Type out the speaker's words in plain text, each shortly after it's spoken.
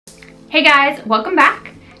Hey guys, welcome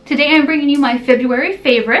back. Today I'm bringing you my February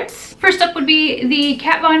favorites. First up would be the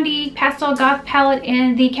Kat Von D Pastel Goth palette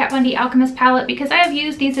and the Kat Von D Alchemist palette, because I have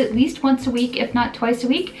used these at least once a week, if not twice a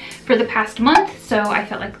week, for the past month, so I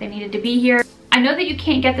felt like they needed to be here. I know that you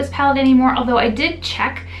can't get this palette anymore, although I did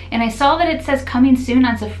check and I saw that it says coming soon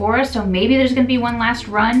on Sephora, so maybe there's going to be one last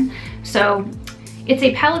run. So it's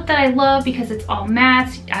a palette that I love because it's all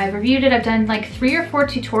matte. I've reviewed it, I've done like 3 or 4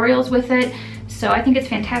 tutorials with it, so I think it's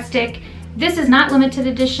fantastic. This is not limited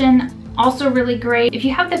edition, also really great. If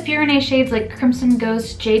you have the Phyrra shades like Crimson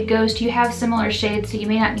Ghost, Jade Ghost, you have similar shades, so you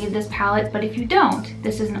may not need this palette, but if you don't,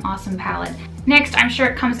 this is an awesome palette. Next, I'm sure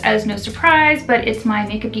it comes as no surprise, but it's my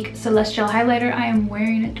Makeup Geek Celestial highlighter. I am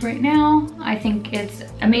wearing it right now. I think it's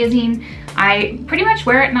amazing. I pretty much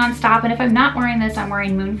wear it non-stop, and if I'm not wearing this, I'm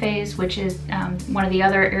wearing Moonphase, which is one of the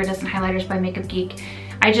other iridescent highlighters by Makeup Geek.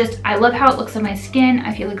 I love how it looks on my skin.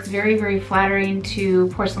 I feel it's very, very flattering to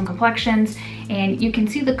porcelain complexions, and you can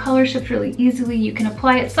see the color shift really easily. You can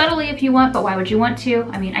apply it subtly if you want, but why would you want to?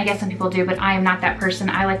 I mean, I guess some people do, but I am not that person.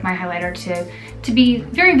 I like my highlighter to be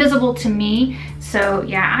very visible to me. So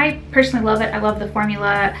yeah, I personally love it. I love the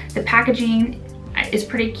formula. The packaging is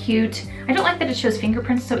pretty cute. I don't like that it shows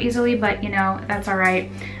fingerprints so easily, but you know, that's all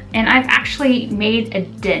right. And I've actually made a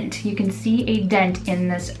dent. You can see a dent in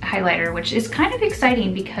this highlighter, which is kind of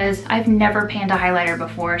exciting because I've never panned a highlighter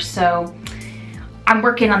before, so I'm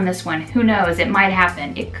working on this one. Who knows, it might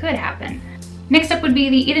happen. It could happen. Next up would be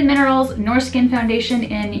the Eden Minerals Nor Skin Foundation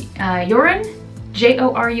in Jourun,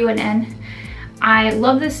 J-O-R-U-N-N. I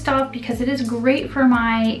love this stuff because it is great for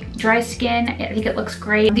my dry skin. I think it looks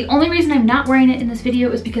great. The only reason I'm not wearing it in this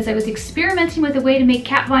video is because I was experimenting with a way to make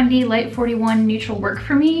Kat Von D L41 Neutral work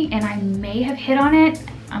for me, and I may have hit on it.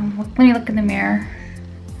 Let me look in the mirror.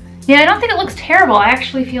 Yeah, I don't think it looks terrible. I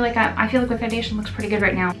actually feel like my foundation looks pretty good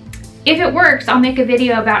right now. If it works, I'll make a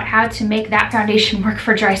video about how to make that foundation work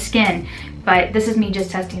for dry skin, but this is me just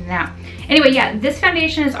testing it out. Anyway, yeah, this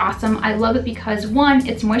foundation is awesome. I love it because 1,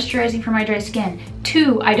 it's moisturizing for my dry skin.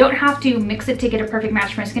 2, I don't have to mix it to get a perfect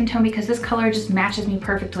match for my skin tone because this color just matches me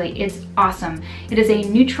perfectly. It's awesome. It is a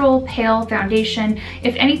neutral pale foundation.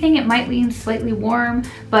 If anything, it might lean slightly warm,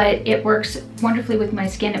 but it works wonderfully with my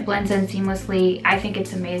skin. It blends in seamlessly. I think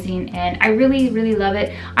it's amazing and I really, really love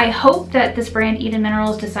it. I hope that this brand Eden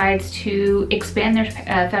Minerals decides to expand their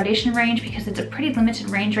foundation range because it's a pretty limited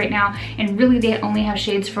range right now, and really they only have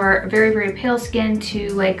shades for very, very pale skin to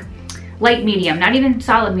like light medium, not even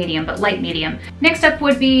solid medium, but light medium. Next up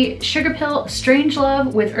would be Sugar Pill Strange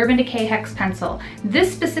Love with Urban Decay Hex Pencil.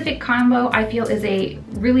 This specific combo I feel is a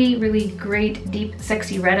really, really great, deep,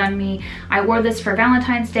 sexy red on me. I wore this for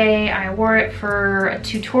Valentine's Day. I wore it for a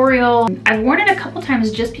tutorial. I've worn it a couple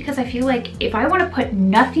times just because I feel like if I want to put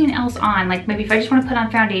nothing else on, like maybe if I just want to put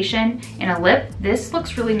on foundation and a lip, this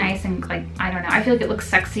looks really nice and like, I don't know, I feel like it looks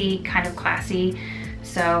sexy, kind of classy.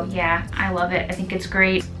 So yeah, I love it. I think it's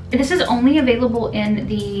great. This is only available in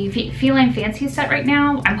the Feline Fancy set right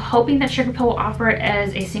now. I'm hoping that Sugar Pill will offer it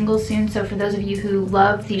as a single soon, so for those of you who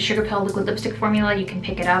love the Sugar Pill liquid lipstick formula, you can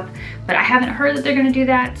pick it up. But I haven't heard that they're gonna do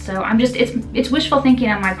that, so it's wishful thinking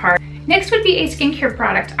on my part. Next would be a skincare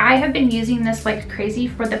product. I have been using this like crazy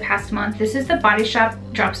for the past month. This is the Body Shop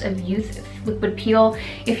Drops of Youth Liquid Peel.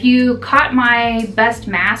 If you caught my best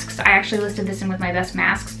masks, I actually listed this in with my best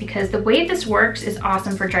masks because the way this works is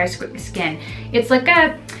awesome for dry skin. It's like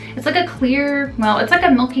a clear, well, it's like a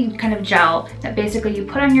milky kind of gel that basically you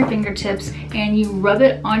put on your fingertips and you rub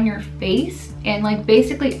it on your face, and like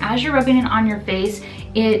basically as you're rubbing it on your face,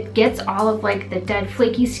 it gets all of like the dead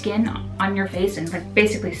flaky skin on your face and like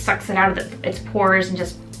basically sucks it out of its pores and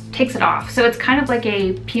just takes it off. So it's kind of like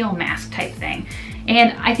a peel mask type thing.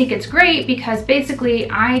 And I think it's great because basically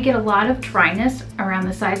I get a lot of dryness around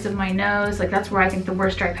the sides of my nose. Like that's where I think the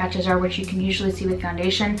worst dry patches are, which you can usually see with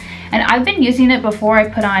foundation. And I've been using it before I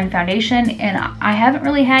put on foundation and I haven't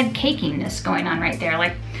really had cakiness going on right there.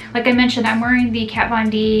 Like I mentioned, I'm wearing the Kat Von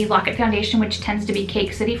D Lock-It Foundation, which tends to be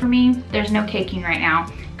Cake City for me. There's no caking right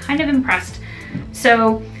now. Kind of impressed.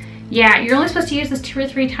 So yeah, you're only supposed to use this 2 or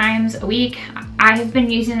 3 times a week. I have been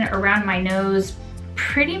using it around my nose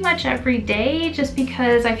pretty much every day just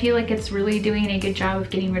because I feel like it's really doing a good job of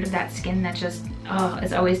getting rid of that skin that just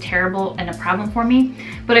is always terrible and a problem for me.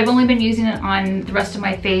 But I've only been using it on the rest of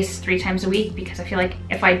my face 3 times a week because I feel like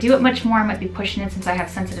if I do it much more, I might be pushing it since I have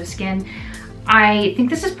sensitive skin. I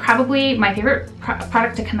think this is probably my favorite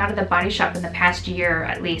product to come out of the Body Shop in the past year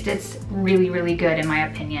at least. It's really, really good in my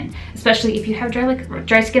opinion, especially if you have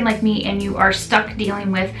dry skin like me and you are stuck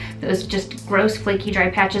dealing with those just gross flaky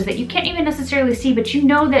dry patches that you can't even necessarily see, but you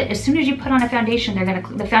know that as soon as you put on a foundation,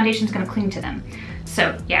 the foundation's gonna cling to them.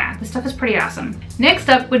 So yeah, this stuff is pretty awesome. Next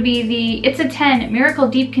up would be the It's a 10 Miracle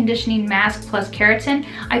Deep Conditioning Mask Plus Keratin.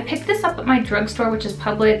 I picked this up at my drugstore, which is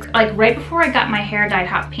Publix, like right before I got my hair dyed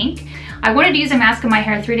hot pink. I wanted to use a mask on my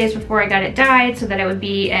hair 3 days before I got it dyed so that it would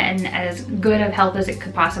be in as good of health as it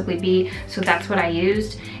could possibly be. So that's what I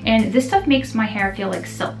used. And this stuff makes my hair feel like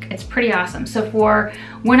silk. It's pretty awesome. So for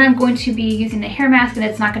when I'm going to be using the hair mask and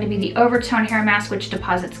it's not going to be the overtone hair mask which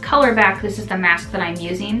deposits color back, this is the mask that I'm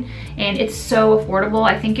using. And it's so affordable.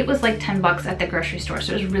 I think it was like 10 bucks at the grocery store,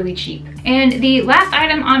 so it was really cheap. And the last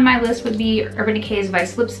item on my list would be Urban Decay's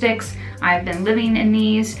Vice lipsticks. I've been living in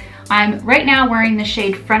these. I'm right now wearing the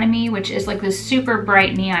shade Frenemy, which is like this super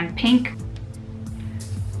bright neon pink.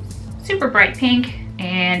 Super bright pink.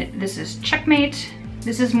 And this is Checkmate.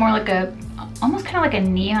 This is more like a, almost kind of like a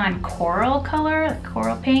neon coral color, like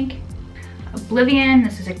coral pink. Oblivion,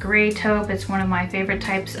 this is a gray taupe. It's one of my favorite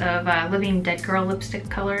types of Living Dead Girl lipstick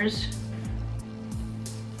colors.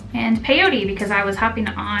 And Peyote, because I was hopping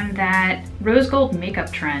on that rose gold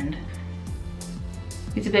makeup trend.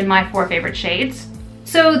 These have been my 4 favorite shades.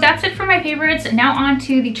 So that's it for my favorites. Now on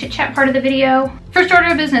to the chit chat part of the video. First order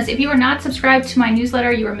of business, if you are not subscribed to my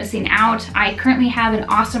newsletter, you are missing out. I currently have an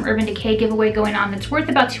awesome Urban Decay giveaway going on that's worth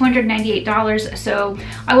about $298. So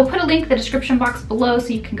I will put a link in the description box below so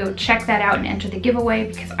you can go check that out and enter the giveaway,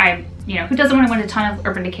 because who doesn't want to win a ton of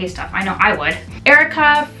Urban Decay stuff? I know I would.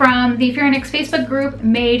 Erica from the Phyrra Facebook group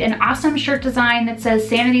made an awesome shirt design that says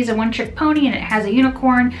Sanity's a one-trick pony and it has a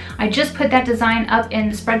unicorn. I just put that design up in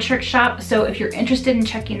the Spreadshirt shop, so if you're interested in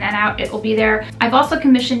checking that out, it will be there. I've also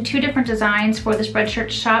commissioned 2 different designs for the Spreadshirt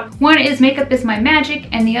shop. One is Makeup is My Magic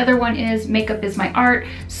and the other one is Makeup is My Art.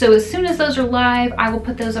 So as soon as those are live, I will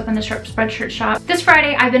put those up in the Spreadshirt shop. This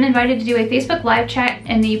Friday, I've been invited to do a Facebook live chat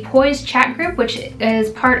in the POISE chat group, which is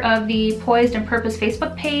part of the Poised and Purpose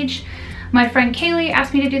Facebook page. My friend Kaylee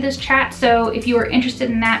asked me to do this chat, so if you are interested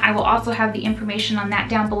in that, I will also have the information on that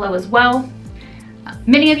down below as well.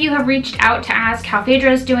 Many of you have reached out to ask how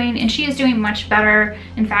Phaedra is doing, and she is doing much better.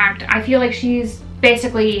 In fact, I feel like she's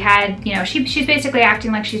basically had, she's basically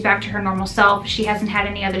acting like she's back to her normal self. She hasn't had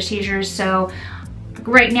any other seizures, so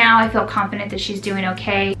right now I feel confident that she's doing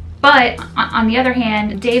okay. But on the other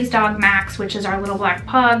hand, Dave's dog Max, which is our little black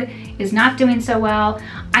pug, is not doing so well.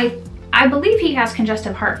 I believe he has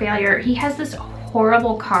congestive heart failure. He has this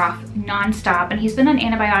horrible cough nonstop, and he's been on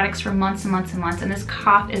antibiotics for months and months and months, and this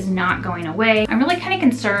cough is not going away. I'm really kind of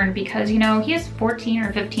concerned because, he is 14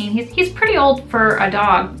 or 15. He's pretty old for a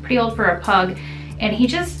dog, pretty old for a pug, and he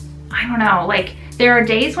just, I don't know, like there are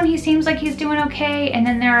days when he seems like he's doing okay, and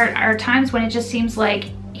then there are times when it just seems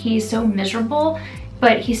like he's so miserable,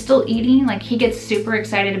 but he's still eating. Like, he gets super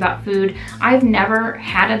excited about food. I've never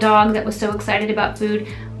had a dog that was so excited about food.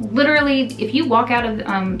 Literally, if you walk out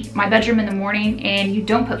of my bedroom in the morning and you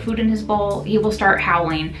don't put food in his bowl, he will start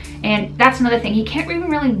howling. And that's another thing. He can't even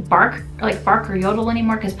really bark or yodel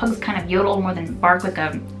anymore, because pugs kind of yodel more than bark like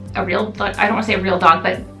a real dog. I don't want to say a real dog,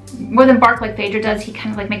 but more than bark like Phaedra does. He kind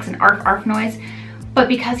of like makes an arf arf noise. But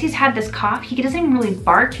because he's had this cough, he doesn't even really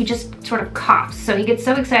bark, he just sort of coughs. So he gets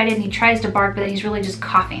so excited and he tries to bark, but then he's really just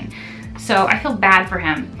coughing. So I feel bad for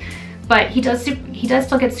him. But he does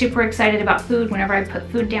still get super excited about food. Whenever I put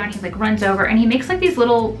food down, he like runs over and he makes like these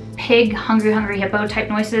little pig, hungry hippo type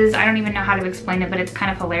noises. I don't even know how to explain it, but it's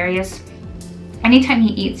kind of hilarious. Anytime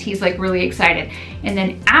he eats, he's like really excited. And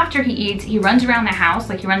then after he eats, he runs around the house,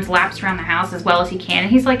 like he runs laps around the house as well as he can.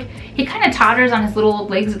 And he's like, he kind of totters on his little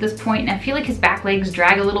legs at this point, and I feel like his back legs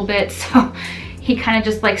drag a little bit. So he kind of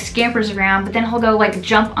just like scampers around, but then he'll go like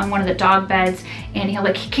jump on one of the dog beds and he'll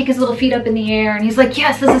like kick his little feet up in the air and he's like,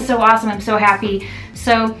 yes, this is so awesome, I'm so happy.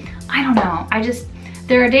 So I don't know,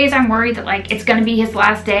 there are days I'm worried that like it's gonna be his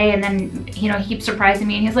last day, and then he keeps surprising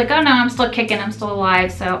me and he's like, oh no, I'm still kicking, I'm still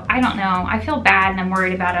alive. So I don't know, I feel bad and I'm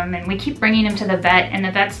worried about him, and we keep bringing him to the vet and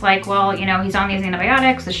the vet's like, well, he's on these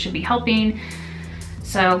antibiotics, this should be helping.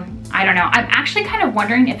 So I don't know. I'm actually kind of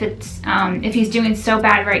wondering if he's doing so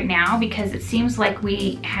bad right now, because it seems like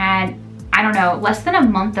we had, I don't know, less than a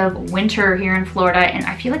month of winter here in Florida, and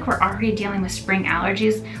I feel like we're already dealing with spring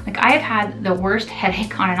allergies. Like, I have had the worst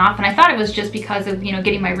headache on and off, and I thought it was just because of,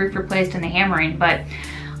 getting my roof replaced and the hammering, but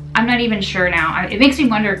I'm not even sure now. It makes me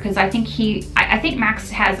wonder, because I think Max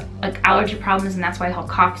has like allergy problems, and that's why he'll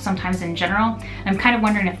cough sometimes in general. I'm kind of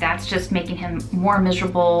wondering if that's just making him more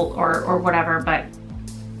miserable or whatever, but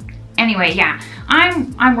anyway, yeah,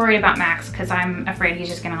 I'm worried about Max, because I'm afraid he's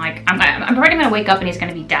just gonna like, I'm afraid I'm gonna wake up and he's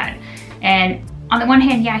gonna be dead. And on the one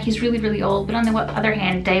hand, yeah, he's really old, but on the other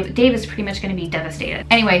hand, Dave is pretty much gonna be devastated.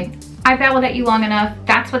 Anyway, I've babbled at you long enough.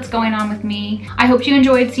 That's what's going on with me. I hope you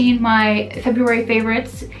enjoyed seeing my February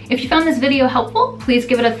favorites. If you found this video helpful, please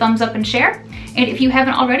give it a thumbs up and share. And if you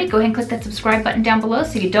haven't already, go ahead and click that subscribe button down below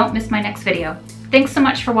so you don't miss my next video. Thanks so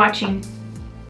much for watching.